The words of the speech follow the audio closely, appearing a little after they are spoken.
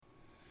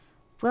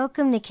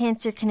Welcome to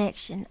Cancer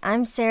Connection.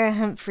 I'm Sarah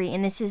Humphrey,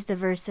 and this is the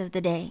verse of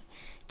the day.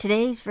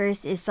 Today's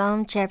verse is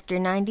Psalm chapter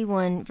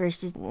 91,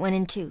 verses 1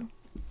 and 2.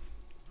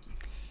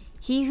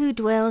 He who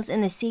dwells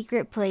in the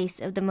secret place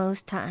of the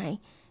Most High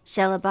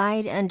shall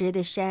abide under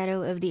the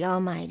shadow of the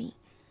Almighty.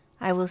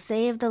 I will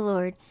say of the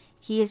Lord,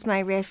 He is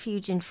my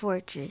refuge and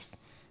fortress.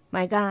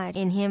 My God,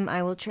 in Him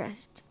I will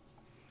trust.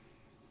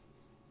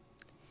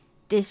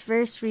 This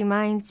verse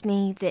reminds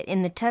me that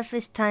in the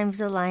toughest times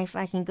of life,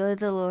 I can go to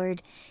the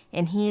Lord,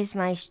 and He is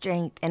my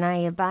strength, and I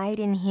abide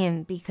in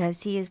Him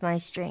because He is my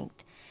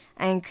strength.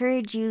 I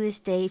encourage you this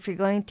day, if you're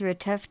going through a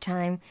tough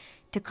time,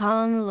 to call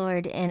on the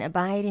Lord and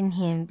abide in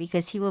Him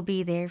because He will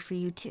be there for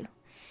you too.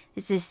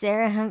 This is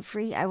Sarah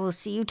Humphrey. I will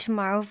see you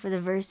tomorrow for the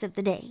verse of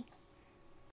the day.